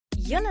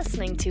You're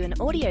listening to an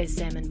audio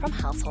sermon from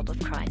Household of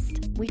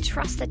Christ. We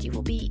trust that you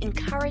will be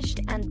encouraged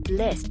and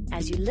blessed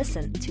as you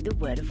listen to the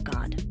Word of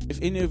God.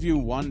 If any of you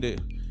wonder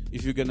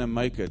if you're going to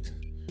make it,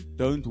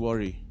 don't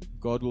worry.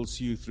 God will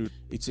see you through.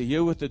 It's a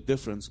year with a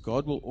difference.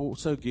 God will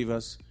also give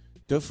us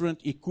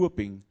different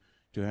equipping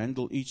to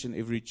handle each and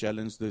every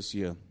challenge this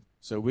year.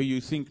 So where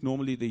you think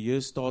normally the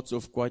year starts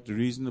off quite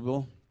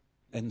reasonable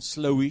and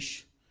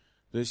slowish,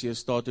 this year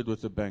started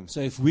with a bang. So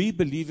if we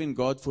believe in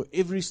God for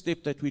every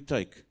step that we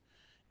take,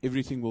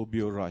 everything will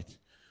be all right.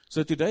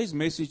 So today's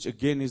message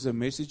again is a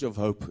message of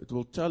hope. It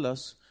will tell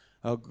us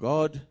how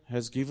God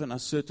has given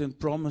us certain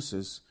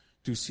promises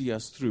to see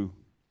us through.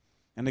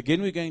 And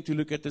again, we're going to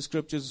look at the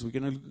scriptures. We're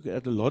going to look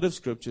at a lot of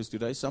scriptures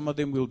today. Some of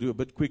them we'll do a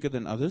bit quicker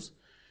than others.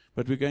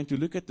 But we're going to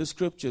look at the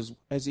scriptures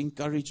as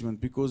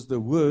encouragement, because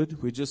the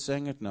word, we just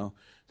sang it now,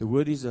 the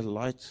word is a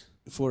light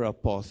for our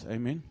path.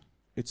 Amen?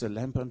 It's a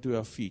lamp unto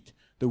our feet.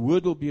 The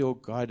word will be our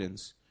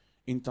guidance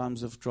in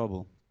times of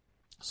trouble.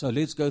 So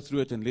let's go through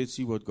it and let's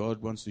see what God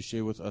wants to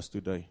share with us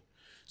today.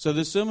 So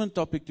the sermon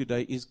topic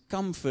today is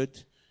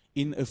comfort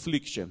in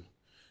affliction.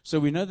 So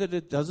we know that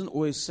it doesn't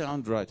always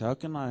sound right. How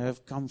can I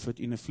have comfort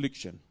in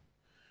affliction?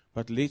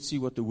 But let's see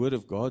what the word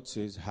of God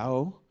says,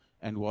 how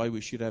and why we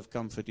should have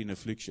comfort in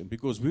affliction.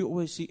 Because we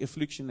always see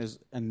affliction as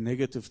a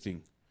negative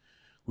thing.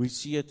 We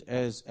see it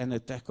as an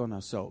attack on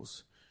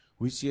ourselves.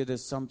 We see it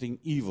as something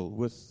evil,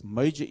 with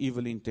major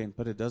evil intent,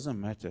 but it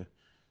doesn't matter.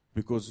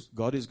 Because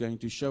God is going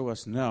to show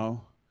us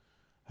now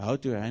how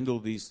to handle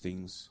these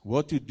things,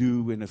 what to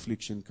do when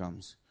affliction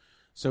comes.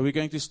 So we're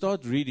going to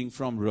start reading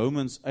from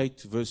Romans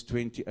 8, verse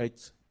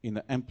 28 in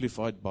the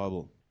Amplified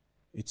Bible.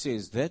 It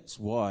says, that's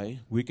why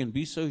we can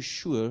be so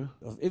sure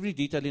of every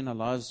detail in our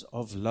lives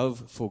of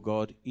love for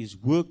God is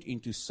worked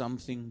into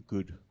something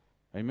good.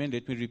 Amen.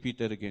 Let me repeat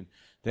that again.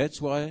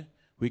 That's why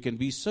we can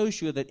be so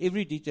sure that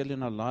every detail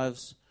in our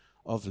lives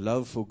of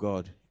love for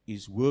God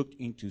is worked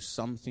into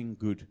something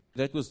good.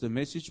 That was the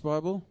Message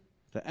Bible.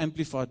 The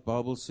Amplified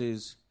Bible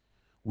says,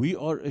 we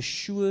are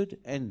assured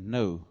and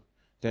know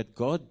that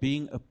God,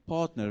 being a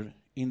partner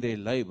in their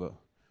labor,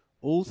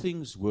 all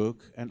things work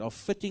and are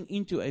fitting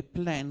into a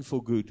plan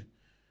for good,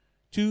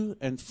 to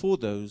and for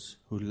those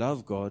who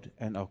love God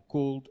and are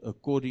called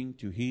according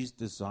to His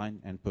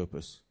design and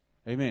purpose.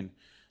 Amen.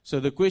 So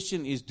the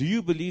question is, do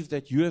you believe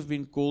that you have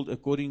been called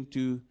according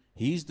to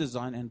His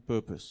design and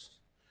purpose?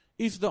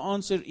 If the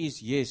answer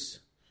is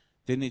yes,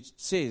 then it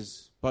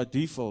says by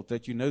default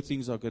that you know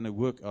things are going to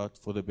work out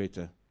for the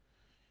better.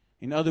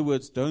 In other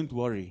words, don't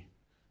worry.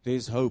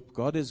 There's hope.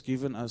 God has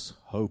given us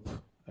hope.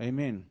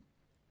 Amen.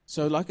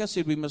 So like I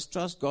said, we must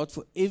trust God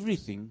for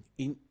everything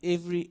in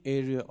every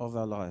area of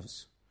our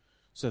lives.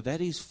 So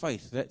that is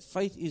faith. That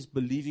faith is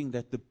believing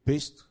that the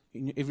best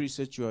in every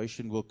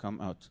situation will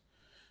come out.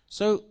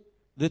 So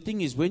the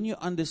thing is, when you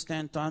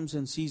understand times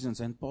and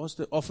seasons, and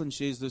Pastor often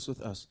shares this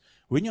with us,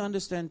 when you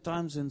understand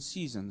times and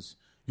seasons,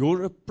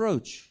 your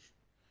approach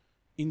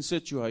in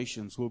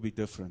situations will be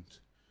different.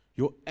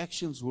 Your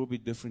actions will be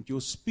different.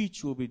 Your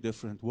speech will be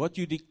different. What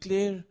you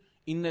declare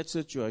in that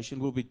situation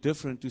will be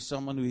different to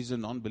someone who is a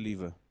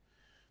non-believer.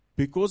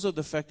 Because of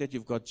the fact that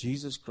you've got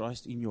Jesus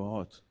Christ in your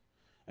heart,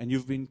 and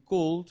you've been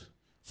called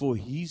for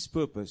His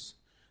purpose.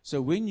 So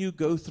when you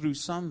go through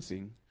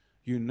something,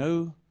 you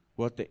know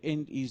what the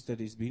end is that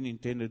is being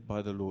intended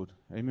by the Lord.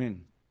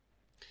 Amen.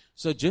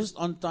 So just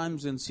on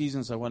times and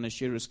seasons, I want to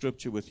share a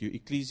scripture with you.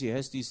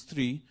 Ecclesiastes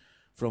 3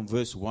 from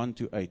verse 1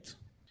 to 8.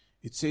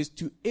 It says,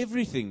 to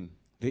everything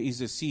there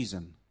is a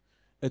season,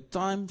 a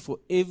time for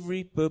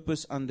every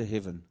purpose under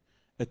heaven,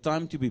 a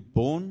time to be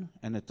born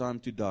and a time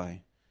to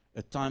die,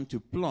 a time to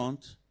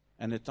plant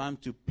and a time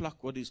to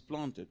pluck what is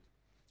planted,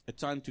 a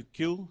time to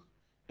kill,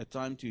 a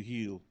time to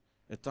heal,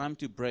 a time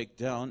to break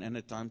down and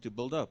a time to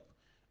build up,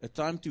 a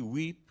time to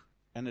weep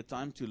and a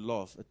time to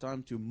laugh, a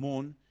time to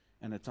mourn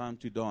and a time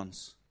to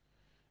dance,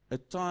 a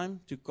time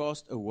to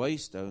cast away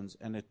stones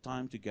and a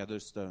time to gather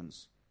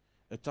stones,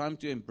 a time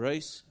to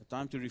embrace, a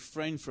time to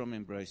refrain from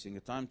embracing, a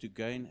time to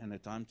gain and a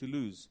time to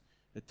lose,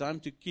 a time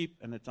to keep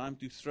and a time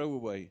to throw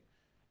away,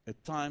 a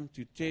time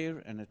to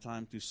tear and a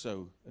time to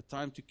sow, a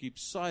time to keep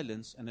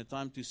silence and a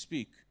time to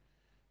speak,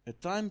 a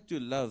time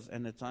to love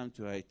and a time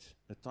to hate,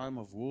 a time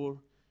of war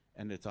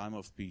and a time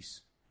of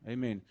peace.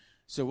 Amen.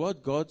 So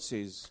what God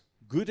says,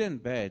 good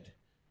and bad,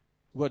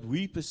 what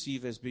we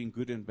perceive as being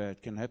good and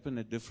bad can happen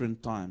at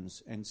different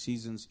times and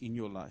seasons in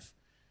your life.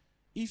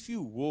 If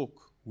you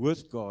walk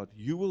with God,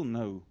 you will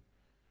know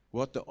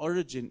what the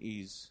origin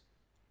is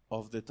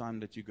of the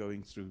time that you're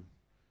going through.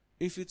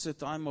 If it's a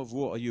time of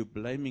war, are you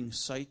blaming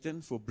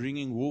Satan for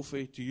bringing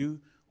warfare to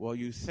you? Or are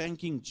you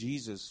thanking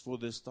Jesus for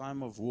this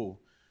time of war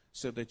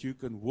so that you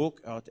can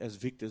walk out as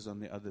victors on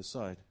the other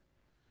side?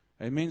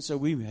 Amen. So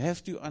we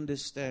have to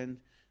understand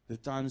the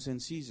times and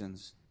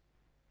seasons.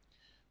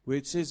 Where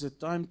it says a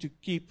time to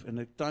keep and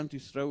a time to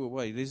throw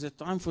away. There's a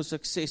time for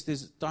success,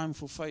 there's a time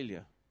for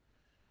failure.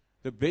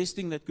 The best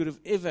thing that could have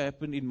ever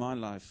happened in my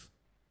life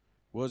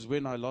was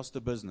when I lost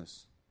a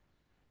business.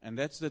 And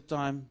that's the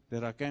time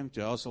that I came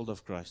to Household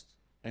of Christ.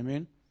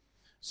 Amen?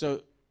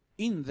 So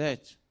in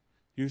that,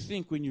 You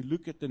think when you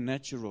look at the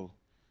natural,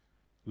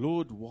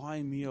 Lord,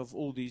 why me of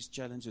all these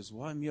challenges?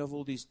 Why me of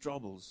all these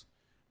troubles?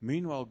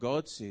 Meanwhile,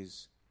 God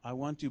says, I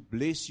want to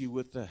bless you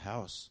with the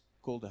house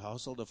called the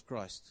household of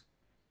Christ.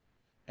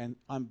 And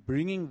I'm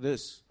bringing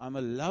this, I'm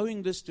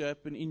allowing this to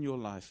happen in your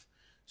life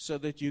so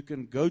that you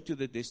can go to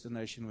the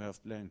destination we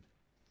have planned.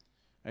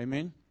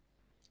 Amen?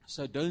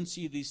 So don't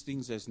see these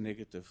things as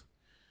negative.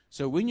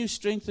 So when you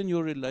strengthen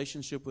your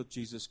relationship with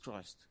Jesus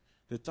Christ,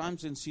 the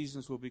times and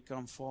seasons will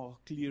become far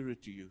clearer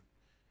to you.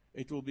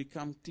 It will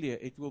become clear.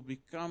 It will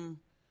become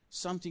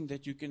something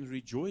that you can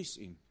rejoice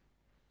in.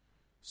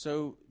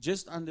 So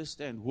just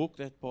understand, walk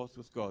that path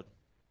with God.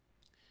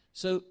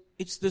 So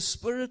it's the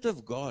Spirit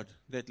of God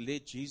that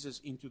led Jesus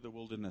into the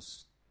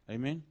wilderness.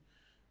 Amen?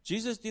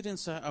 Jesus didn't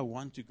say, I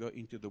want to go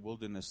into the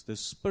wilderness. The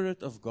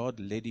Spirit of God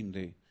led him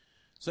there.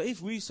 So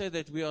if we say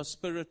that we are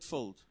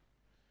Spirit-filled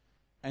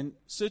and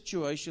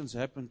situations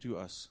happen to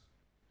us,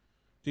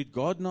 did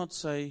God not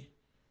say,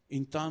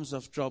 in times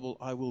of trouble,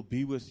 I will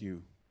be with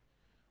you?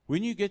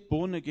 When you get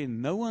born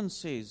again, no one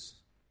says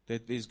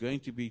that there's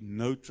going to be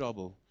no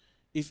trouble.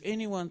 If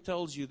anyone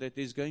tells you that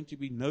there's going to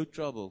be no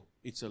trouble,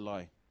 it's a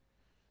lie.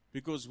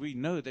 Because we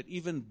know that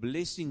even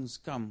blessings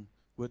come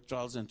with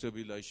trials and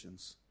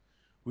tribulations.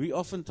 We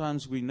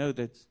know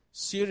that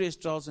serious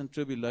trials and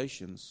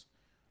tribulations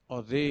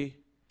are there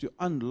to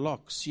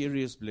unlock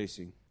serious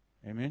blessing.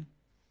 Amen?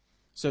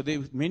 So there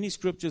are many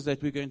scriptures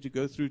that we're going to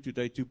go through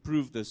today to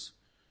prove this.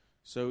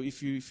 So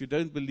if you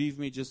don't believe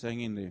me, just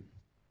hang in there.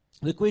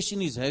 The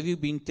question is, have you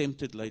been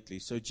tempted lately?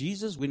 So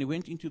Jesus, when he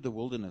went into the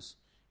wilderness,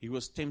 he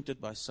was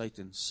tempted by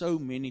Satan so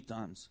many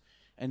times.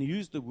 And he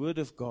used the word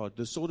of God,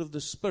 the sword of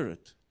the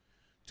Spirit,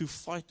 to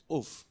fight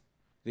off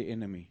the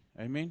enemy.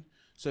 Amen?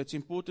 So it's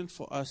important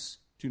for us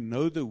to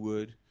know the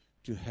word,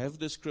 to have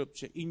the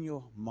scripture in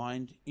your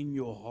mind, in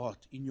your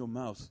heart, in your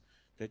mouth,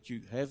 that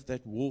you have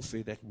that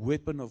warfare, that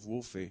weapon of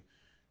warfare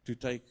to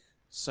take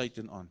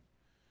Satan on.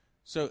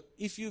 So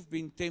if you've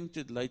been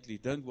tempted lately,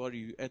 don't worry,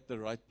 you're at the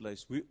right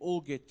place. We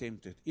all get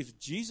tempted. If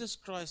Jesus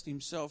Christ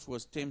himself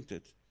was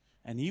tempted,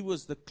 and he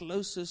was the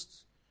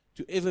closest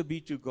to ever be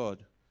to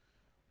God,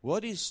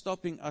 what is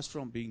stopping us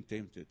from being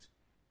tempted?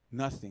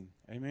 Nothing.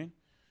 Amen?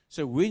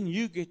 So when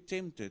you get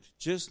tempted,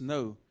 just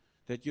know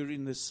that you're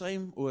in the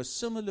same or a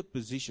similar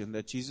position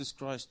that Jesus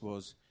Christ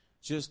was,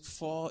 just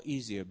far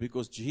easier,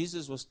 because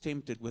Jesus was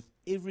tempted with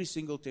every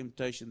single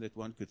temptation that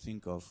one could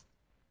think of.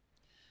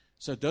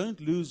 So don't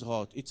lose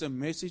heart. It's a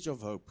message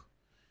of hope.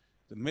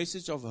 The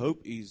message of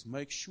hope is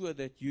make sure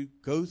that you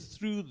go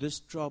through this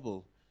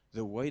trouble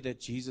the way that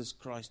Jesus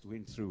Christ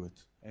went through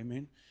it.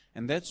 Amen?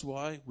 And that's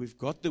why we've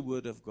got the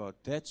Word of God.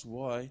 That's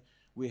why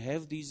we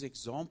have these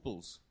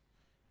examples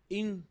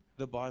in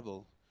the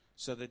Bible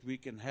so that we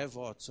can have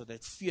heart, so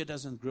that fear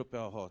doesn't grip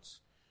our hearts.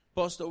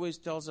 Pastor always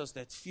tells us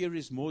that fear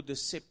is more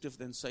deceptive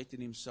than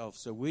Satan himself.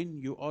 So when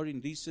you are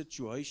in these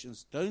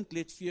situations, don't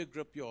let fear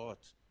grip your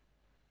heart.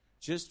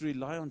 Just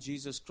rely on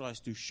Jesus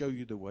Christ to show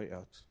you the way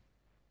out.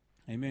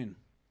 Amen.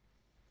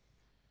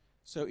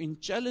 So in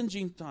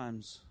challenging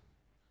times,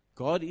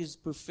 God is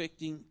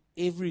perfecting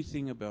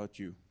everything about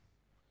you.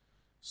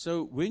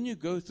 So when you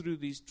go through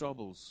these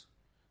troubles,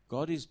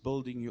 God is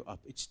building you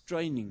up. It's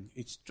training.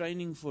 It's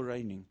training for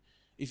reigning.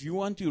 If you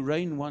want to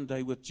reign one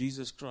day with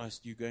Jesus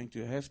Christ, you're going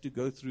to have to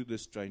go through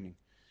this training.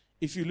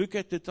 If you look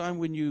at the time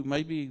when you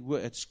maybe were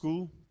at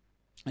school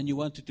and you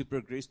wanted to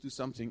progress to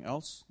something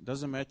else,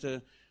 doesn't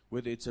matter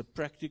whether it's a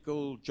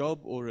practical job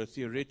or a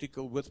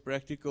theoretical with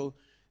practical,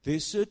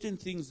 there's certain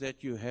things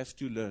that you have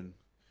to learn.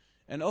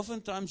 And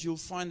oftentimes you'll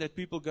find that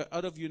people go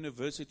out of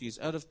universities,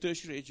 out of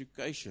tertiary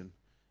education,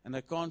 and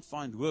they can't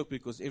find work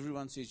because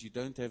everyone says you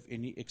don't have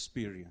any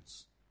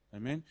experience.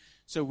 Amen?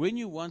 So when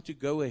you want to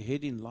go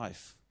ahead in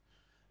life,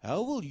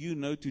 how will you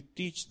know to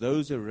teach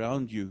those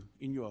around you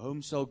in your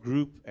home cell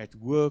group, at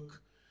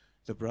work,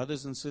 the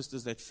brothers and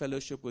sisters that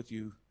fellowship with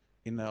you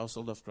in the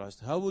household of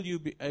Christ? How will you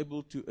be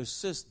able to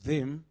assist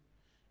them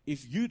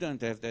if you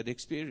don't have that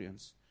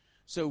experience?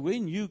 So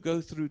when you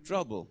go through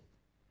trouble,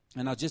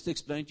 and I'll just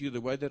explain to you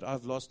the way that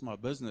I've lost my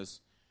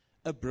business.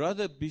 A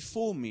brother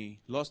before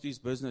me lost his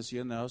business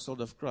here in the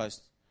household of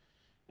Christ.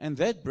 And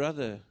that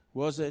brother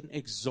was an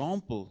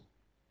example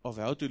of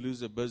how to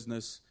lose a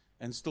business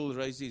and still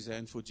raise his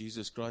hand for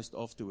Jesus Christ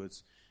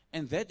afterwards.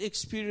 And that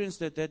experience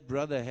that that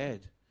brother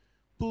had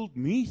pulled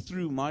me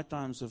through my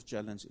times of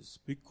challenges,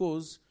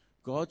 because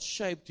God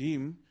shaped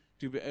him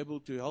to be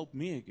able to help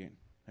me again.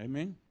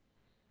 Amen?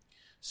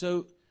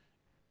 So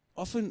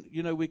often,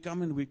 we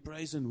come and we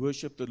praise and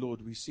worship the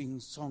Lord. We sing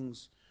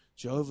songs,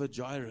 Jehovah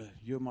Jireh,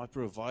 you're my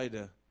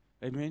provider.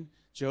 Amen?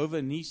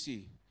 Jehovah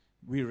Nisi,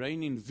 we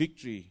reign in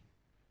victory.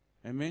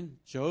 Amen?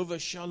 Jehovah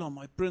Shalom,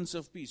 my Prince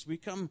of Peace.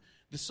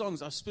 The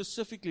songs, I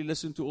specifically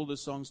listened to all the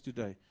songs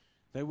today.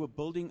 They were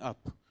building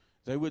up.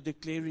 They were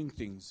declaring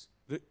things.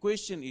 The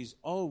question is,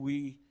 are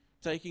we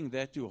taking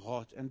that to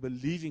heart and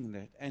believing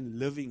that and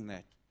living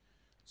that?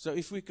 So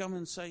if we come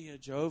and say,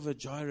 Jehovah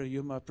Jireh,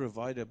 you're my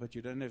provider, but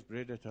you don't have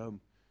bread at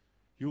home,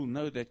 you'll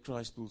know that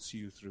Christ will see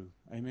you through.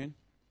 Amen?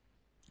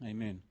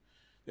 Amen.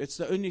 It's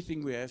the only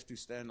thing we have to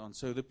stand on.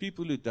 So the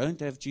people who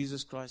don't have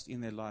Jesus Christ in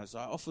their lives,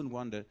 I often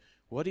wonder,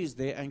 what is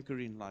their anchor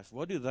in life?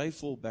 What do they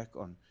fall back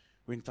on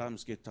when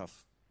times get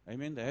tough?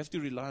 Amen? They have to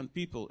rely on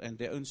people and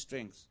their own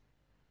strength.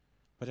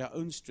 But our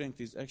own strength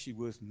is actually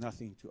worth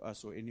nothing to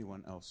us or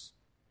anyone else.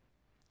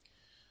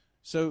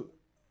 So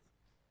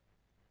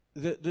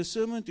the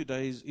sermon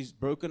today is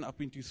broken up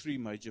into 3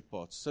 major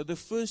parts. So the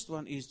first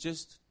one is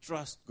just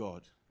trust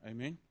God.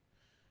 Amen?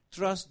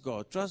 Trust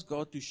God. Trust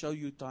God to show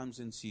you times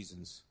and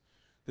seasons.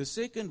 The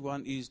second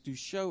one is to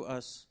show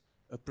us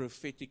a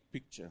prophetic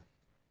picture.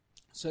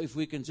 So if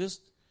we can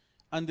just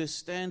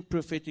understand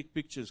prophetic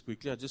pictures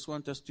quickly, I just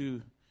want us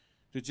to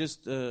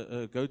just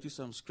go to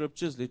some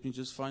scriptures. Let me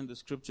just find the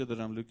scripture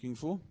that I'm looking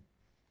for.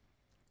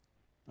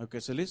 Okay,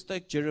 so let's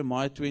take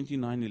Jeremiah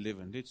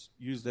 29:11. Let's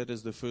use that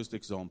as the first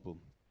example.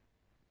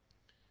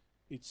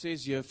 It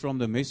says here from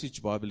the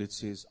Message Bible, it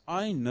says,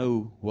 I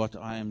know what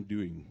I am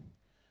doing.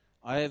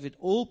 I have it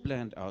all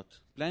planned out,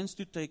 plans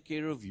to take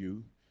care of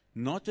you,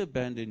 not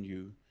abandon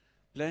you,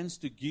 plans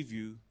to give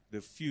you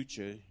the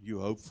future you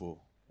hope for.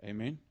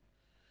 Amen?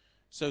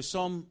 So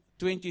Psalm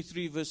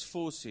 23 verse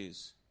 4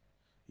 says,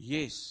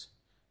 yes,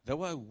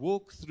 though I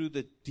walk through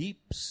the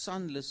deep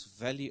sunless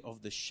valley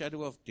of the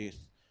shadow of death,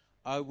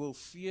 I will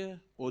fear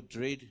or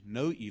dread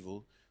no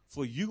evil,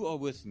 for you are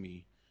with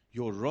me,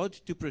 your rod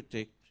to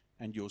protect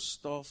and your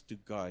staff to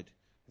guide.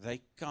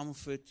 They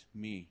comfort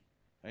me.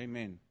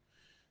 Amen.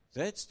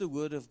 That's the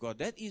word of God.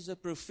 That is a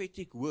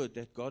prophetic word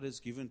that God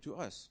has given to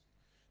us.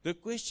 The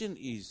question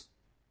is,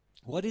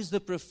 what is the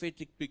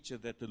prophetic picture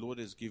that the Lord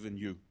has given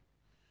you?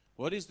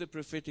 What is the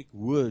prophetic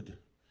word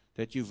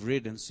that you've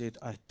read and said,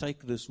 I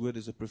take this word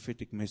as a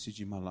prophetic message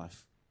in my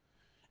life?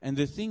 And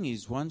the thing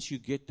is, once you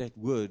get that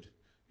word,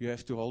 you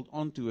have to hold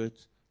on to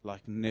it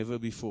like never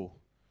before.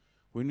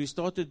 When we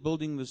started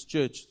building this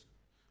church,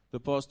 the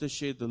pastor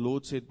shared, the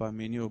Lord said, by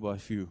many or by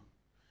few.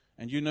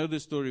 And you know the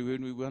story,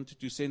 when we wanted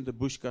to send the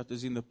bush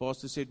cutters in, the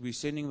pastor said, we're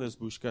sending those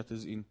bush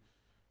cutters in.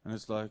 And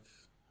it's like,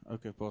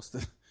 okay,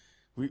 pastor,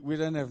 we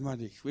don't have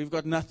money. We've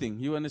got nothing.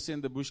 You want to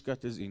send the bush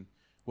cutters in.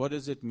 What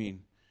does it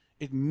mean?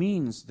 It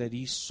means that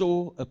he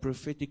saw a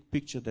prophetic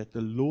picture that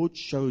the Lord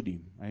showed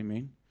him.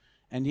 Amen.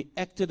 And he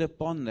acted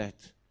upon that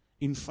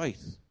in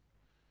faith.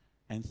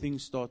 And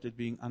things started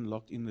being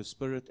unlocked in the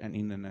spirit and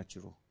in the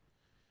natural.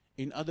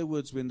 In other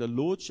words, when the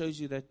Lord shows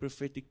you that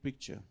prophetic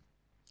picture,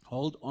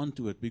 hold on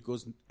to it,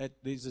 because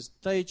there's a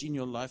stage in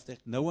your life that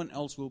no one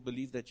else will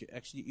believe that you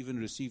actually even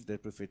received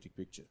that prophetic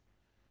picture.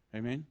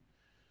 Amen?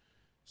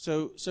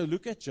 So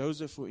look at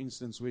Joseph, for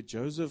instance, where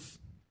Joseph,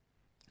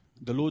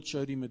 the Lord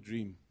showed him a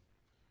dream.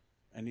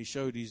 And he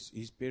showed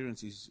his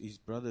parents, his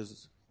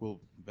brothers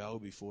will bow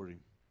before him.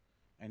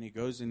 And he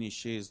goes and he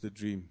shares the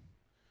dream.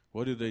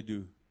 What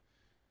do?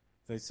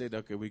 They said,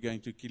 okay, we're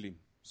going to kill him.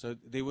 So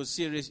there was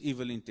serious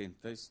evil intent.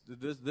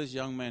 This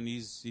young man,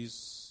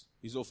 he's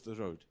off the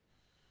road.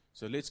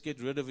 So let's get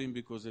rid of him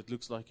because it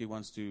looks like he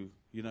wants to,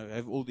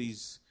 have all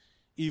these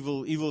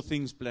evil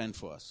things planned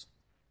for us.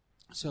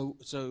 So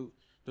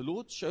the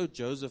Lord showed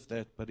Joseph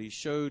that, but he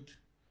showed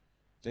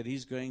that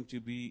he's going to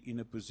be in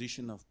a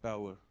position of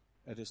power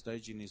at a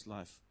stage in his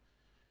life.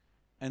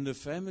 And the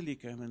family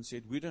came and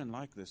said, we don't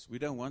like this. We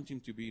don't want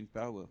him to be in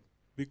power.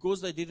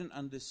 Because they didn't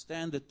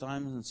understand the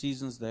times and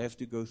seasons they have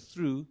to go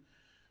through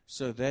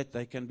so that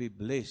they can be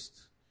blessed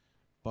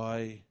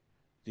by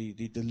the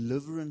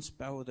deliverance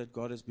power that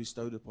God has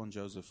bestowed upon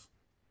Joseph.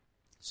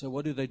 So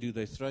what do?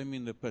 They throw him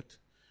in the pit.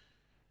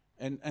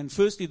 And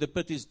firstly, the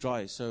pit is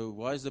dry. So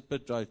why is the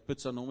pit dry?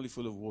 Pits are normally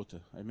full of water.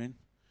 Amen?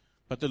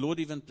 But the Lord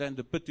even planned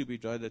the pit to be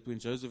dry, that when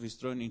Joseph is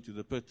thrown into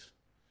the pit,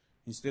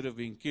 instead of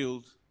being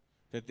killed,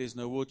 that there's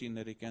no water in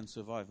that he can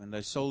survive. And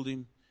they sold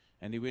him,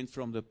 and he went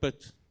from the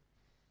pit.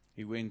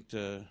 He went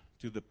to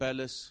the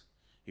palace.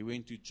 He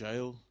went to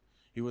jail.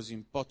 He was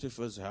in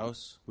Potiphar's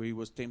house, where he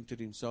was tempted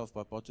himself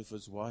by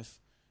Potiphar's wife.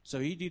 So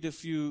he did a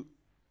few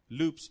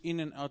loops in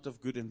and out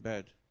of good and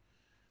bad.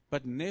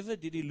 But never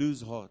did he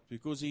lose heart,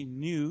 because he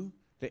knew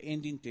the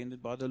end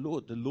intended by the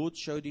Lord. The Lord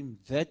showed him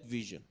that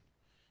vision,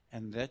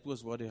 and that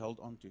was what he held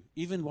on to.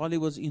 Even while he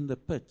was in the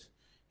pit,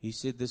 he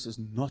said, this is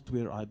not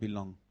where I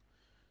belong.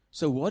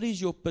 So what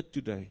is your pit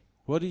today?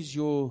 What is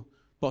your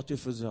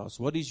Potiphar's house?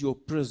 What is your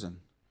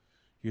prison?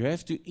 You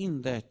have to,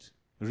 in that,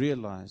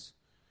 realize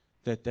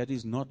that that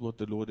is not what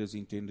the Lord has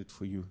intended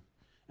for you.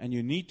 And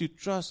you need to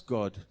trust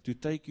God to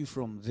take you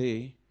from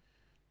there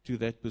to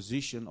that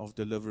position of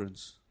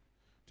deliverance,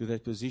 to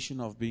that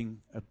position of being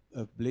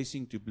a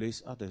blessing to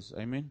bless others.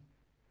 Amen?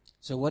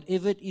 So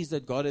whatever it is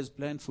that God has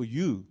planned for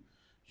you,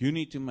 you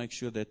need to make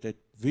sure that that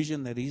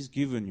vision that He's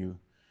given you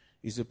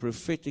is a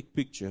prophetic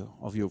picture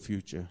of your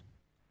future.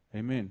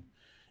 Amen.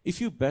 If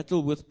you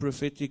battle with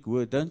prophetic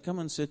word, don't come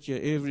and sit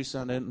here every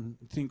Sunday and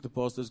think the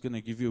pastor is going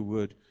to give you a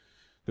word.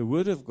 The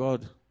word of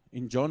God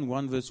in John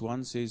 1 verse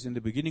 1 says, in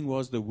the beginning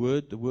was the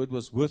word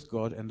was with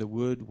God, and the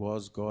word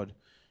was God.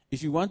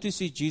 If you want to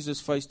see Jesus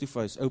face to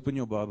face, open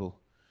your Bible.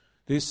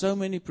 There's so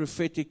many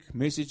prophetic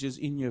messages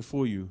in here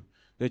for you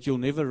that you'll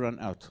never run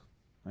out.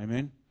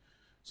 Amen.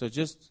 So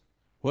just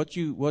What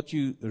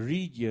you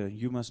read here,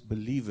 you must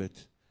believe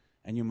it,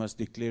 and you must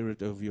declare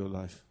it over your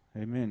life.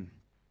 Amen.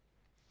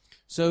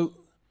 So,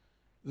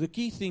 the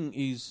key thing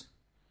is,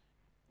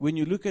 when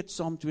you look at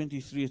Psalm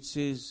 23, it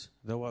says,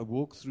 though I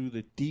walk through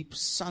the deep,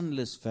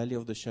 sunless valley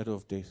of the shadow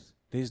of death,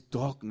 there's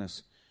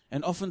darkness.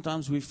 And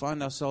oftentimes we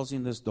find ourselves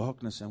in this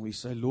darkness and we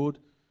say, Lord,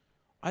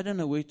 I don't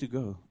know where to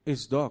go.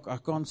 It's dark. I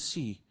can't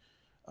see.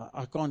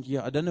 I can't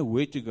hear. I don't know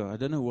where to go. I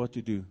don't know what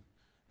to do.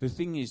 The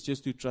thing is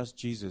just to trust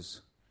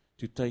Jesus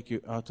to take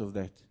you out of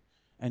that.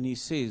 And He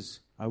says,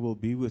 I will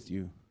be with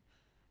you.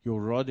 Your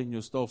rod and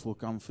your staff will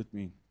comfort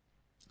me.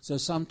 So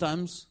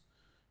sometimes,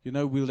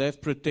 we'll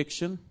have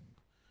protection.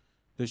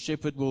 The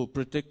shepherd will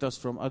protect us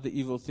from other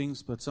evil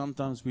things, but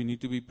sometimes we need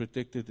to be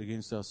protected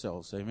against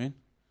ourselves. Amen?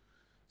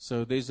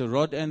 So there's a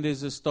rod and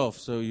there's a staff.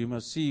 So you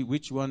must see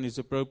which one is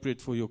appropriate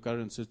for your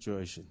current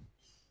situation.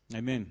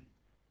 Amen.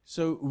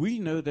 So we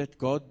know that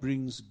God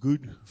brings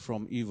good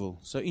from evil.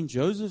 So in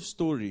Joseph's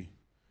story,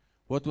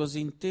 what was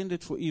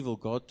intended for evil,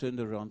 God turned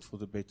around for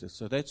the better.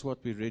 So that's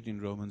what we read in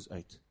Romans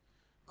 8.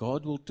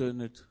 God will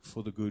turn it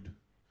for the good.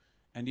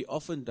 And He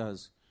often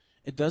does.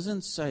 It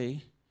doesn't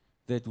say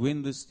that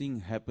when this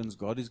thing happens,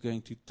 God is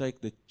going to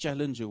take the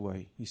challenge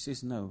away. He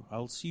says, no,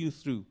 I'll see you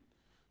through.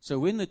 So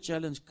when the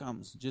challenge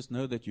comes, just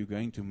know that you're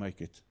going to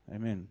make it.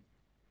 Amen.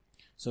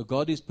 So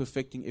God is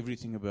perfecting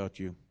everything about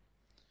you.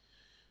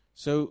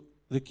 So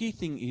the key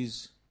thing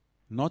is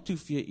not to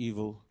fear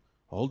evil.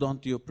 Hold on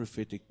to your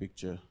prophetic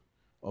picture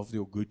of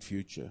your good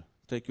future.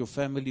 Take your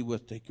family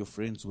with, take your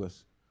friends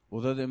with.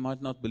 Although they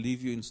might not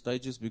believe you in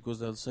stages because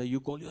they'll say, you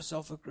call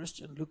yourself a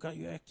Christian, look how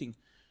you're acting.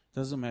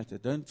 Doesn't matter.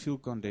 Don't feel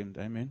condemned.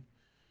 Amen.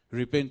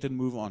 Repent and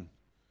move on.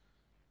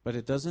 But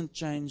it doesn't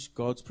change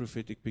God's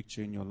prophetic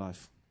picture in your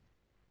life.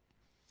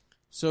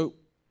 So,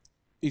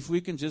 if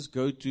we can just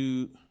go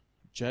to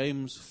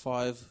James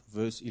 5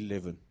 verse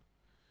 11.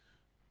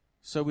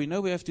 So we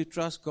know we have to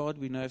trust God.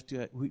 We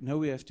know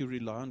we have to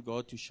rely on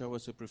God to show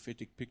us a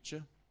prophetic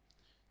picture,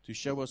 to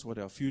show us what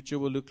our future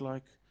will look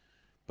like.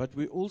 But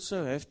we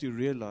also have to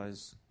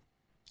realize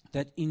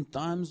that in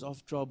times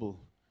of trouble,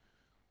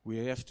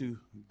 we have to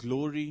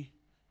glory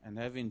and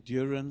have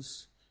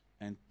endurance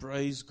and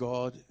praise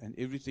God and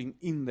everything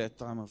in that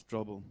time of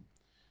trouble.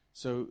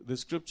 So the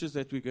scriptures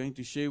that we're going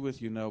to share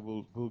with you now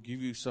will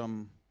give you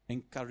some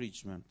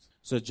encouragement.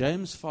 So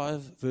James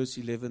 5 verse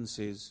 11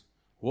 says,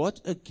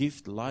 what a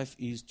gift life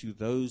is to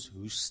those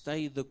who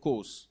stay the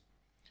course.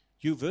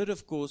 You've heard,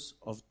 of course,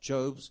 of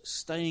Job's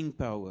staying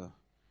power.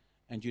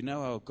 And you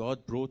know how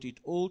God brought it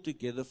all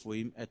together for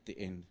him at the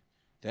end.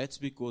 That's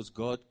because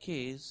God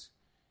cares.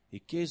 He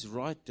cares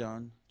right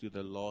down to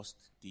the last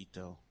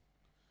detail.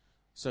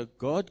 So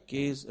God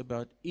cares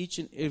about each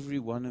and every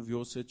one of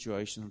your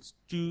situations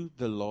to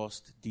the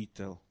last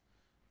detail.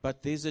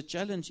 But there's a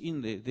challenge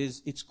in there.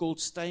 It's called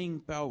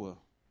staying power.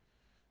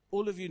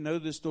 All of you know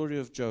the story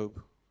of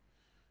Job.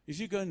 If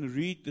you go and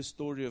read the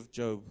story of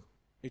Job,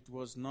 it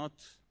was not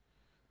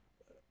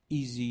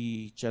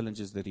easy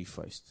challenges that he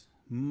faced.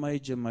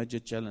 Major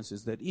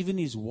challenges that even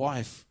his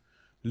wife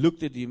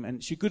looked at him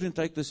and she couldn't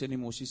take this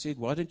anymore. She said,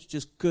 why don't you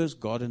just curse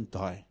God and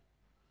die?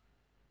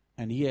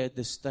 And he had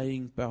the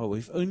staying power.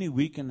 If only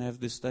we can have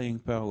the staying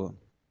power,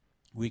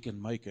 we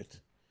can make it.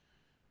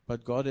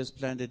 But God has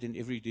planned it in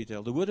every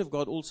detail. The Word of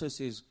God also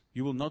says,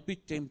 you will not be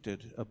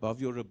tempted above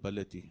your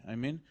ability.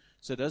 Amen?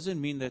 So it doesn't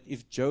mean that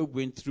if Job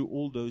went through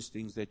all those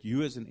things, that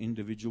you as an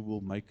individual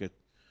will make it.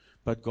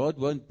 But God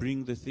won't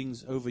bring the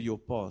things over your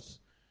path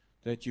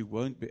that you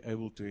won't be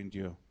able to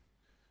endure.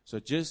 So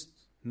just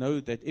know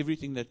that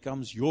everything that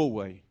comes your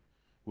way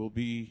will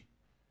be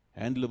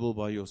handleable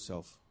by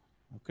yourself.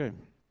 Okay.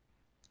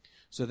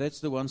 So that's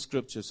the one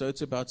scripture. So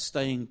it's about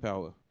staying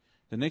power.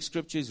 The next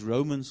scripture is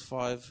Romans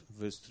 5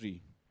 verse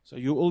 3. So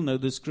you all know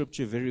the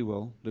scripture very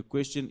well. The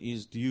question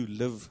is, do you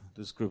live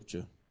the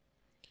scripture?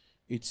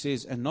 It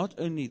says, and not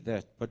only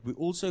that, but we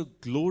also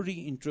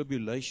glory in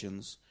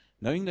tribulations,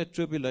 knowing that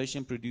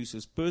tribulation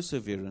produces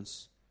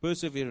perseverance,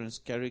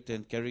 character,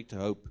 and character,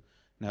 hope.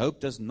 Now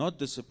hope does not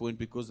disappoint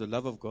because the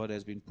love of God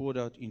has been poured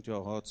out into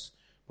our hearts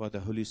by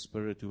the Holy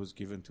Spirit who was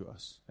given to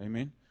us.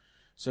 Amen?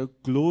 So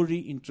glory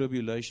in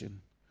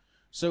tribulation.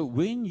 So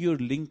when you're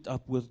linked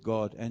up with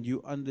God and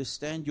you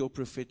understand your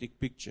prophetic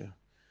picture,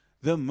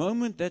 the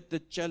moment that the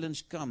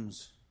challenge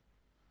comes,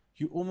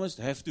 you almost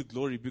have to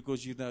glory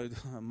because you know,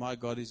 my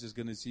God is just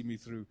going to see me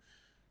through.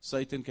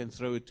 Satan can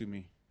throw it to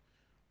me.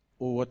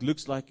 Or what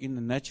looks like in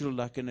the natural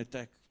like an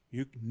attack.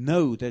 You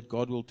know that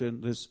God will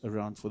turn this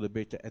around for the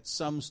better at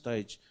some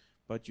stage,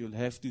 but you'll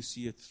have to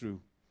see it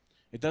through.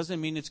 It doesn't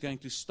mean it's going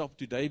to stop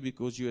today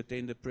because you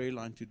attend a prayer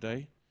line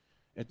today.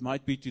 It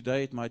might be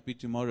today, it might be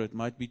tomorrow, it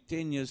might be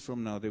 10 years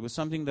from now. There was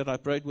something that I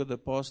prayed with a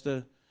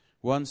pastor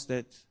once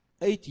that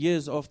 8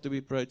 years after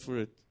we prayed for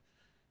it,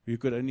 we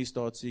could only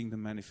start seeing the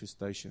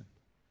manifestation.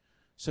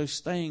 So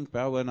staying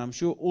power, and I'm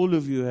sure all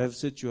of you have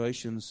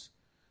situations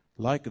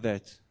like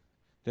that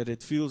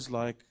it feels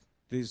like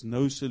there's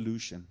no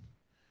solution.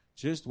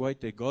 Just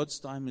wait there. God's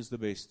time is the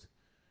best.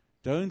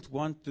 Don't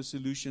want the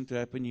solution to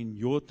happen in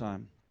your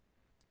time.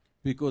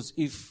 Because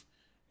if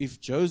if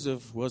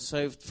Joseph was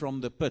saved from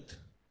the pit,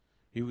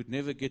 he would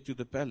never get to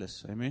the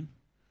palace. Amen.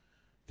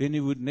 Then he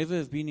would never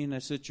have been in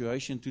a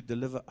situation to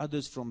deliver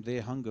others from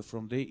their hunger,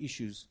 from their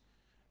issues,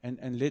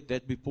 and let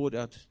that be poured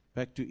out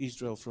back to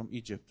Israel from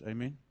Egypt.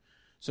 Amen.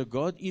 So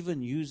God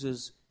even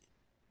uses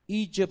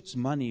Egypt's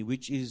money,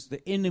 which is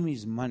the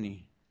enemy's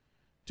money,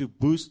 to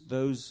boost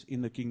those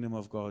in the kingdom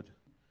of God.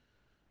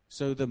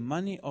 So the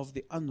money of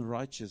the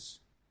unrighteous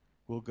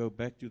will go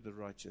back to the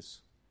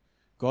righteous.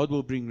 God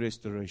will bring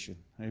restoration.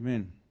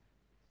 Amen.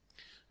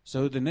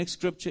 So the next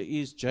scripture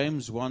is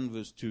James 1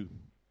 verse 2.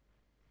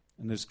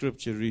 And the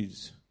scripture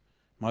reads,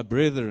 "My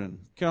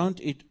brethren, count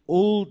it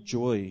all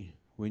joy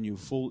when you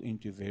fall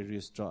into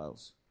various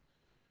trials."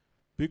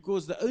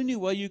 Because the only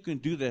way you can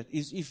do that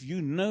is if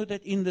you know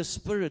that in the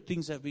Spirit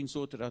things have been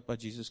sorted out by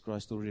Jesus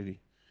Christ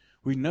already.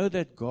 We know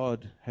that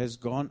God has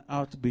gone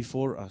out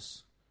before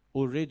us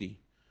already.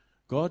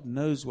 God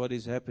knows what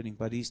is happening,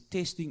 but He's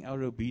testing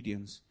our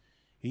obedience.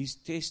 He's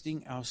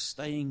testing our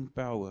staying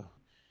power.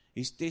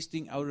 He's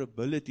testing our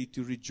ability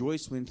to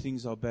rejoice when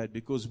things are bad,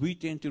 because we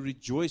tend to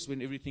rejoice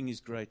when everything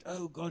is great.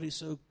 Oh, God is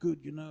so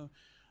good,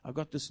 I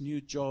got this new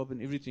job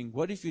and everything.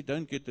 What if you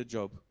don't get the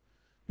job?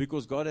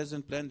 Because God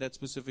hasn't planned that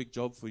specific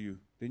job for you.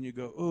 Then you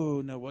go,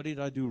 oh no, what did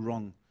I do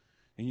wrong?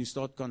 And you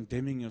start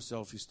condemning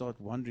yourself. You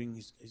start wondering,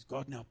 is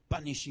God now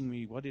punishing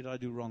me? What did I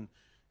do wrong?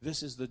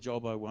 This is the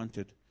job I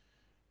wanted.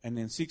 And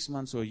then 6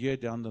 months or a year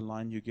down the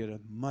line, you get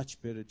a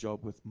much better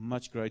job with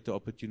much greater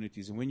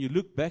opportunities. And when you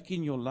look back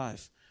in your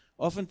life,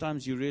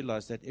 oftentimes you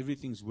realize that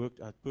everything's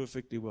worked out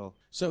perfectly well.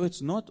 So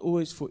it's not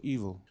always for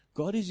evil.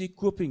 God is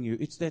equipping you.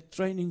 It's that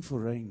training for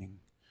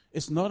reigning.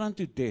 It's not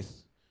unto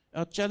death.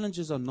 Our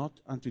challenges are not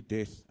unto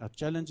death. Our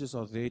challenges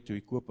are there to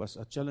equip us.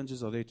 Our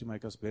challenges are there to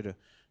make us better.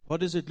 What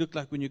does it look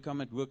like when you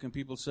come at work and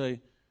people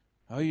say,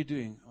 "How are you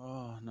doing?"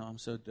 "Oh, no, I'm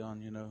so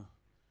down,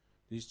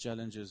 These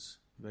challenges,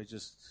 they're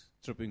just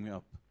tripping me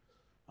up.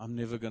 I'm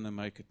never going to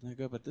make it." And I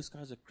go, "But this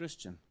guy's a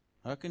Christian.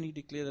 How can he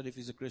declare that if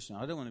he's a Christian?"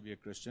 I don't want to be a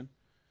Christian.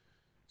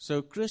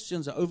 So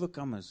Christians are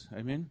overcomers.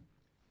 Amen.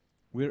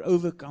 We're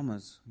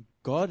overcomers.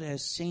 God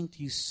has sent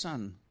His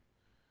Son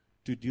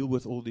to deal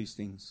with all these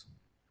things.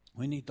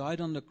 When He died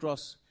on the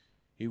cross,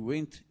 He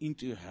went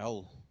into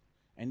hell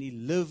and He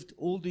lived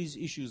all these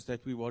issues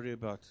that we worry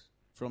about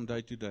from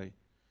day to day.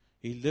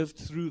 He lived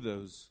through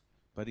those,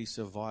 but He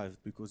survived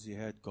because He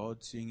had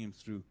God seeing Him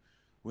through.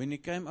 When He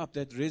came up,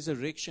 that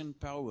resurrection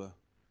power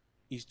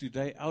is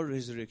today our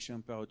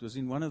resurrection power. It was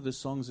in one of the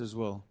songs as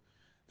well.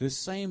 The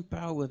same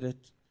power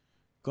that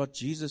got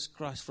Jesus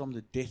Christ from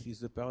the death is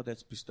the power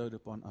that's bestowed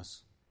upon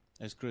us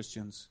as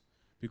Christians,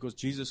 because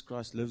Jesus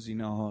Christ lives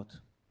in our heart,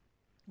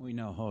 or in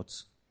our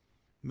hearts.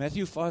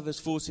 Matthew 5 verse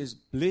 4 says,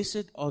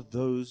 "Blessed are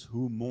those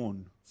who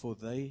mourn, for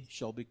they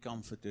shall be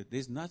comforted."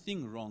 There's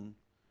nothing wrong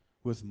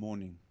with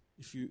mourning.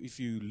 If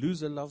you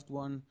lose a loved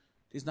one,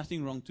 there's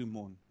nothing wrong to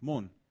mourn.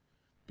 Mourn.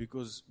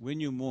 Because when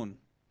you mourn,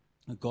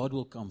 God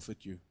will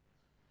comfort you.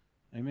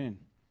 Amen.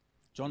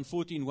 John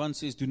 14:1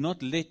 says, "Do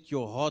not let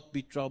your heart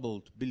be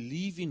troubled.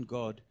 Believe in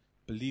God.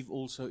 Believe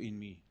also in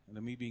me."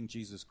 And me being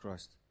Jesus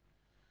Christ.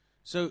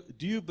 So,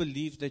 do you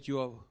believe that you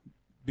are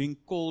being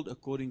called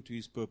according to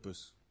His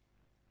purpose?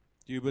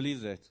 Do you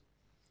believe that?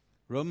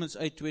 Romans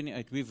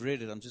 8:28, we've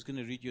read it. I'm just going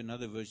to read you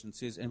another version. It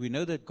says, "And we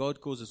know that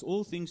God causes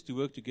all things to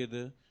work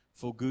together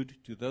for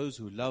good to those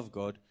who love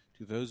God,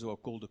 to those who are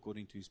called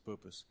according to His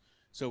purpose."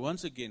 So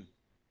once again,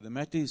 the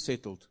matter is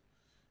settled.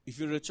 If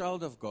you're a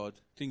child of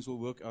God, things will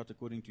work out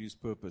according to His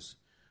purpose.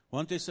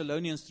 1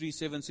 Thessalonians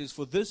 3:7 says,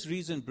 "For this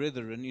reason,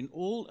 brethren, in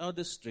all our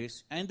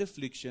distress and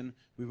affliction,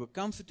 we were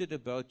comforted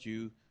about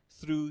you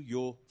through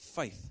your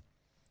faith."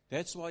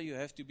 That's why you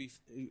have to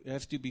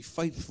be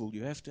faithful.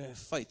 You have to have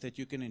faith that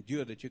you can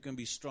endure, that you can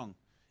be strong.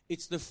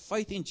 It's the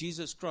faith in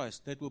Jesus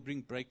Christ that will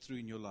bring breakthrough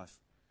in your life.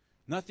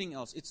 Nothing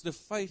else. It's the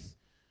faith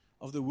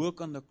of the work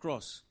on the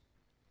cross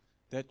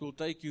that will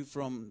take you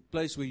from a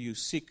place where you're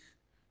sick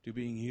to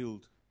being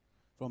healed,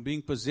 from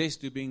being possessed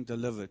to being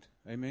delivered.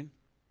 Amen.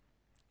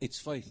 It's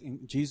faith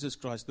in Jesus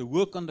Christ. The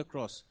work on the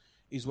cross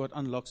is what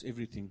unlocks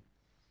everything.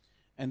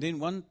 And then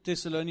 1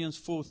 Thessalonians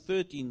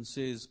 4:13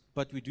 says,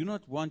 "But we do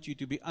not want you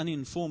to be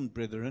uninformed,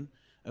 brethren,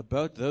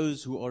 about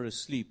those who are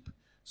asleep,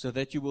 so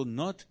that you will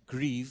not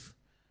grieve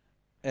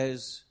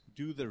as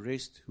do the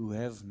rest who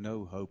have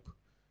no hope."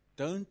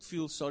 Don't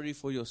feel sorry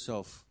for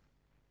yourself.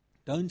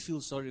 Don't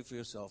feel sorry for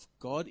yourself.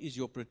 God is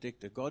your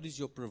protector. God is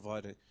your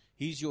provider.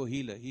 He's your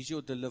healer. He's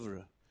your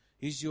deliverer.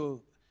 He's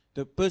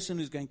the person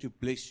who's going to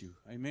bless you.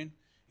 Amen.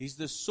 He's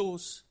the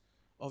source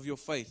of your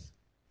faith.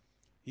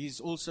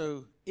 He's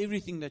also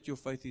everything that your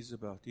faith is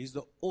about. He's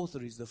the author,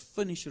 He's the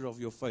finisher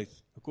of your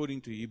faith,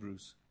 according to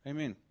Hebrews.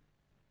 Amen.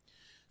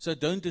 So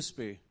don't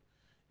despair.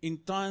 In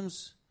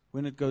times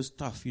when it goes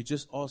tough, you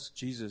just ask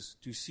Jesus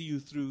to see you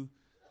through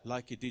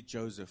like He did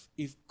Joseph.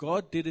 If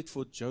God did it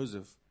for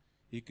Joseph,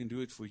 He can do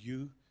it for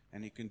you,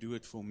 and He can do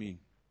it for me.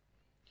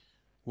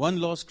 One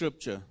last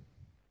scripture.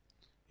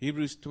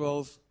 Hebrews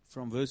 12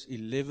 from verse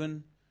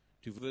 11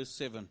 to verse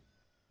 7.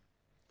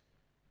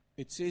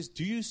 It says,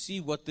 "Do you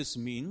see what this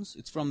means?"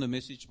 It's from the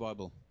Message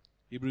Bible.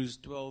 Hebrews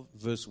 12,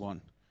 verse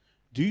 1.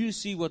 Do you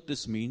see what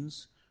this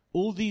means?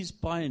 All these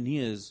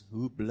pioneers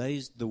who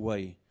blazed the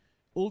way,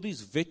 all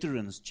these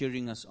veterans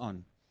cheering us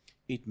on.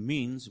 It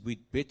means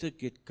we'd better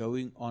get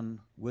going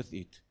on with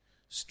it.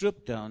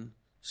 Strip down,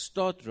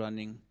 start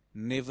running,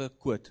 never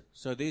quit.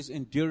 So there's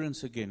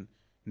endurance again.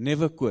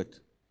 Never quit.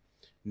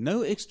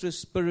 No extra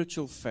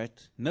spiritual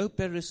fat, no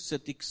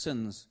parasitic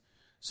sins.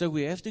 So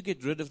we have to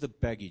get rid of the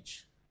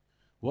baggage.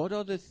 What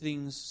are the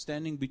things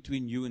standing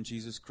between you and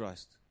Jesus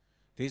Christ?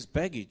 There's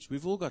baggage.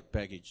 We've all got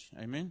baggage.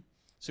 Amen?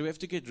 So we have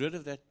to get rid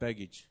of that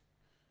baggage.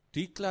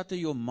 Declutter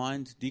your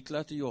mind,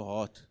 declutter your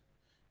heart.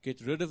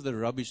 Get rid of the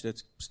rubbish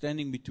that's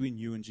standing between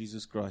you and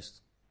Jesus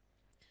Christ.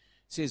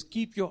 It says,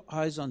 keep your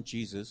eyes on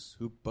Jesus,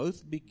 who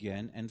both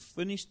began and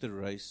finished the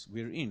race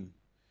we're in.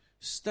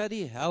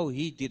 Study how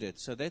he did it.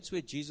 So that's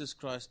where Jesus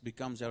Christ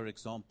becomes our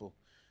example.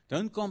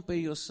 Don't compare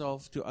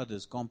yourself to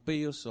others. Compare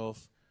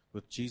yourself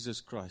with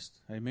Jesus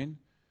Christ. Amen?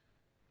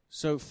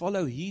 So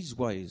follow his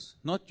ways,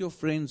 not your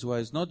friend's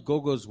ways, not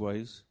Gogo's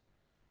ways.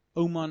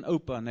 Oma and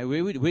Opa. Now,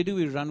 where do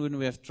we run when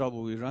we have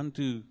trouble? We run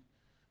to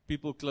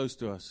people close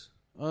to us.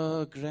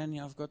 Oh, Granny,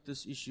 I've got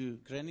this issue.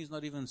 Granny's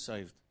not even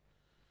saved.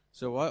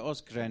 So why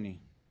ask Granny?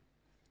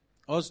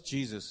 Ask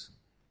Jesus.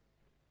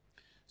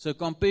 So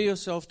compare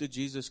yourself to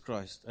Jesus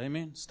Christ.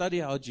 Amen. Study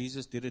how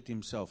Jesus did it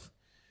himself.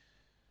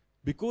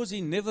 Because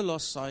he never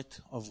lost sight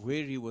of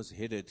where he was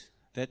headed,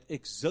 that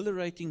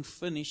exhilarating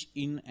finish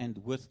in and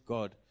with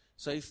God.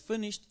 So he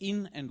finished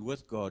in and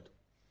with God.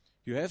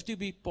 You have to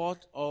be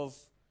part of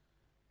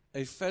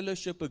a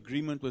fellowship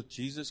agreement with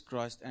Jesus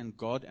Christ and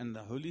God and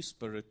the Holy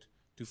Spirit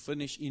to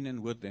finish in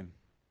and with them.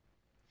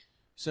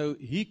 So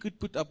he could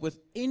put up with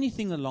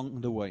anything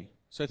along the way.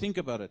 So think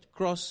about it.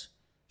 Cross,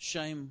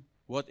 shame,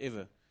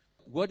 whatever.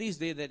 What is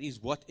there that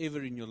is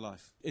whatever in your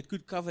life? It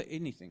could cover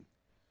anything.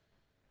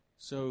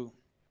 So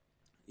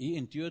he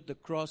endured the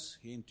cross,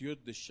 he endured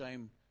the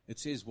shame. It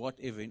says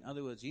whatever. In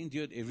other words, he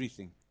endured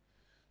everything.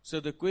 So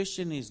the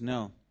question is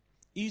now,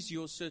 is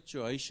your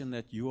situation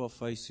that you are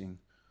facing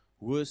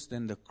worse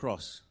than the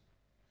cross?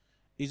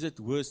 Is it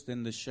worse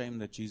than the shame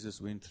that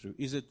Jesus went through?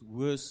 Is it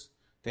worse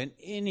than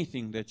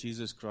anything that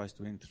Jesus Christ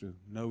went through?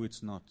 No,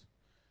 it's not.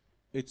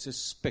 It's a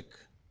speck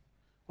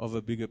of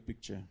a bigger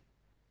picture.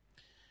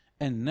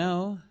 And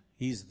now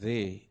he's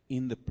there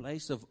in the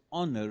place of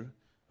honor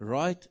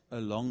right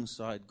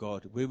alongside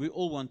God, where we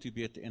all want to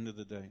be at the end of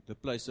the day, the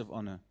place of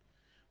honor.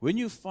 When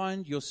you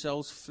find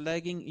yourselves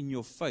flagging in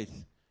your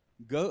faith,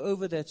 go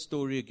over that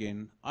story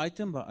again,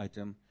 item by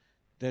item,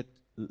 that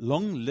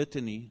long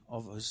litany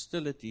of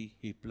hostility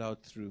he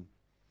plowed through.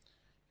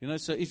 You know,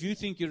 so if you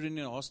think you're in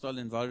a hostile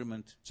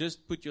environment,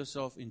 just put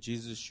yourself in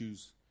Jesus'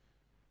 shoes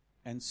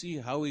and see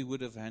how he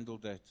would have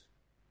handled that.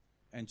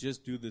 And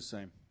just do the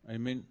same.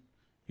 Amen.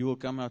 You will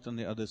come out on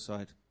the other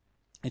side.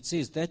 It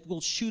says that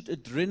will shoot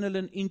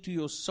adrenaline into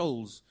your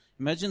souls.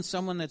 Imagine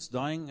someone that's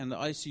dying and the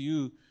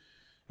ICU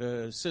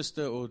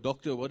sister or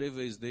doctor or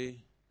whatever is there,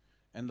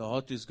 and the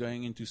heart is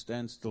going into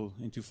standstill,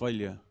 into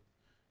failure.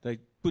 They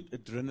put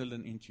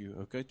adrenaline into you,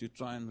 okay, to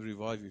try and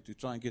revive you, to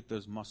try and get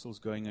those muscles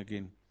going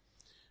again.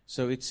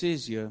 So it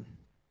says here,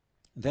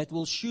 that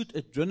will shoot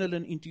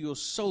adrenaline into your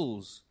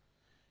souls.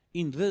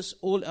 In this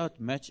all-out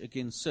match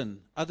against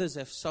sin, others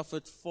have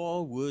suffered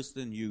far worse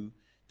than you,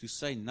 to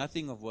say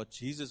nothing of what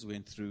Jesus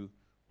went through,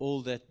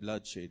 all that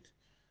bloodshed.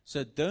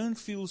 So don't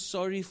feel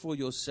sorry for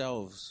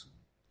yourselves.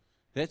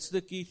 That's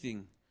the key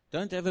thing.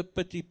 Don't have a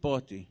pity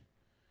party.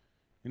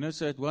 You know,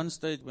 so at one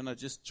stage when I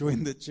just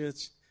joined the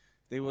church,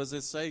 there was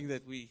a saying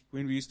that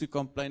when we used to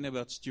complain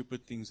about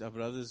stupid things, our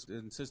brothers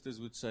and sisters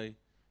would say,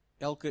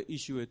 elke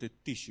issue at a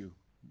tissue.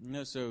 You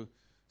know, so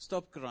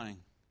stop crying.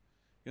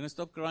 You know,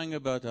 stop crying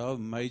about how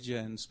major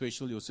and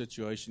special your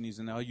situation is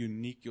and how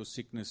unique your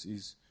sickness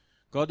is.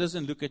 God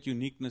doesn't look at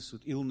uniqueness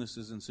with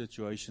illnesses and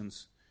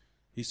situations.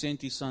 He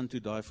sent his son to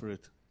die for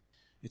it.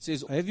 It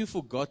says, have you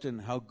forgotten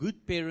how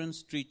good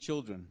parents treat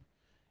children,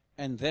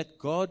 and that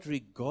God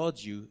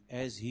regards you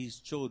as his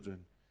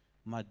children?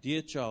 My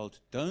dear child,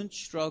 don't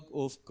shrug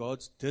off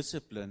God's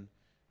discipline,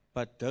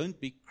 but don't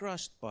be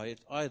crushed by it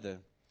either.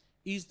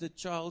 Is the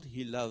child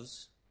he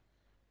loves,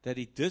 that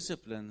he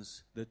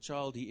disciplines, the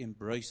child he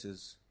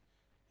embraces,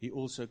 he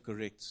also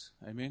corrects.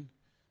 Amen?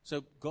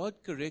 So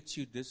God corrects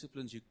you,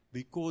 disciplines you,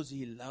 because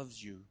he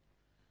loves you.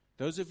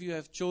 Those of you who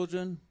have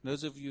children,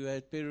 those of you who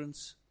had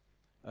parents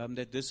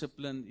that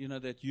discipline, you know,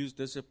 that use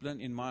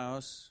discipline in my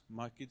house,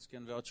 my kids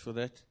can vouch for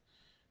that.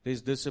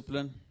 There's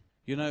discipline.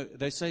 You know,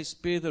 they say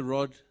spare the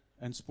rod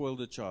and spoil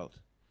the child.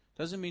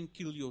 Doesn't mean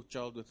kill your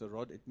child with a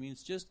rod. It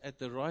means just at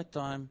the right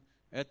time,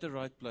 at the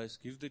right place,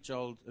 give the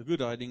child a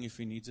good hiding if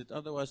he needs it.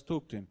 Otherwise,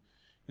 talk to him.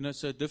 You know,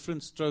 so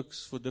different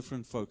strokes for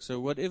different folks. So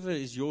whatever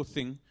is your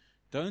thing,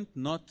 don't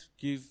not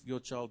give your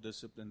child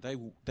discipline.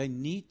 They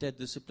need that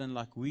discipline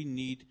like we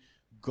need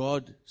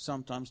God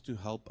sometimes to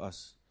help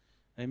us.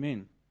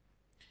 Amen.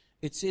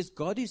 It says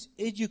God is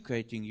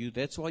educating you.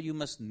 That's why you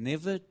must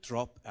never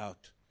drop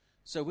out.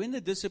 So when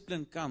the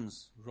discipline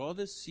comes,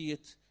 rather see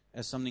it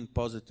as something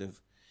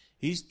positive.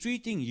 He's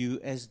treating you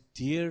as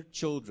dear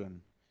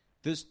children.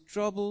 This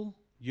trouble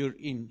you're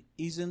in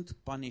isn't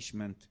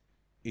punishment,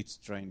 it's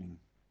training.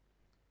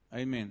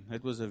 Amen.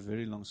 That was a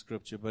very long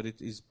scripture, but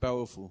it is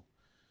powerful.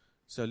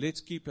 So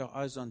let's keep our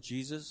eyes on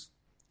Jesus,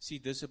 see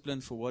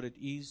discipline for what it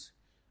is,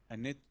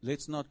 and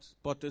let's not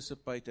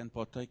participate and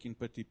partake in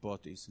pity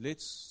parties.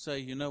 Let's say,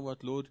 you know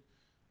what, Lord,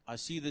 I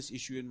see this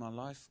issue in my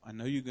life. I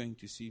know you're going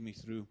to see me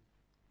through.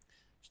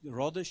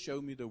 Rather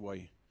show me the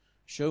way.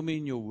 Show me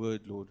in your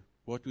word, Lord,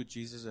 what would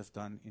Jesus have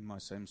done in my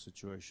same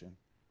situation.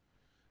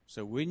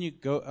 So when you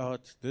go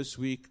out this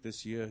week,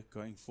 this year,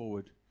 going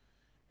forward,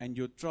 and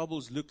your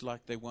troubles look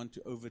like they want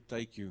to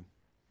overtake you,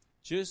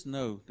 just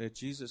know that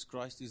Jesus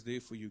Christ is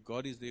there for you.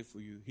 God is there for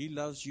you. He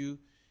loves you.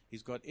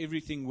 He's got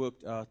everything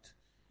worked out.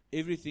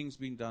 Everything's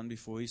been done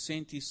before. He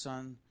sent His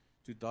Son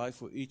to die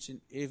for each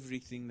and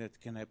everything that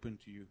can happen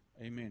to you.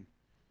 Amen.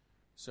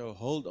 So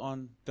hold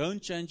on.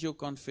 Don't change your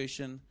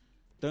confession.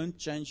 Don't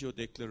change your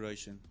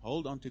declaration.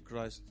 Hold on to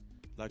Christ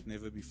like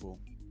never before.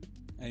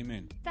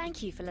 Amen.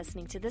 Thank you for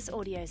listening to this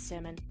audio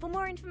sermon. For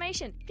more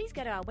information, please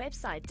go to our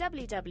website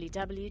www.hoc.org.za.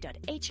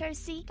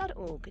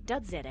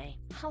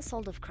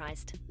 Household of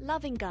Christ,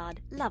 loving God,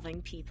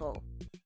 loving people.